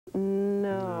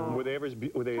Were they ever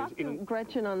were they Talked to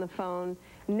Gretchen on the phone.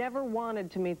 Never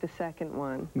wanted to meet the second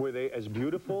one. Were they as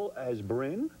beautiful as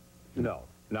BRYNN? No,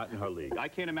 not in her league. I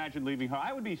can't imagine leaving her.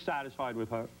 I would be satisfied with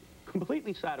her.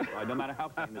 Completely satisfied, no matter how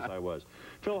famous I was.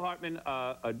 Phil Hartman,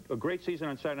 a great season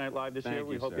on Saturday Night Live this year.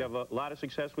 We hope you have a lot of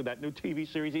success with that new TV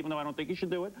series, even though I don't think you should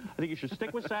do it. I think you should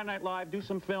stick with Saturday Night Live, do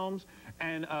some films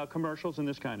and commercials and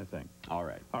this kind of thing. All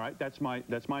right. All right, that's my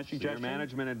suggestion. So your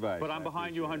management advice. But I'm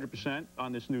behind you 100%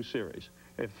 on this new series.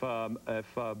 If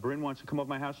BRYNN wants to come over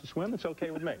my house to swim, it's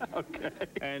okay with me. Okay.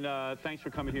 And thanks for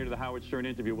coming here to the Howard Stern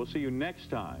interview. We'll see you next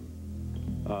time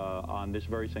on this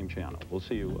very same channel. We'll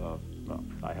see you. Well,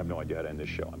 I have no idea how to end this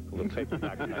show. I'm a little taken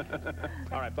back.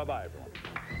 All right, bye-bye, everyone.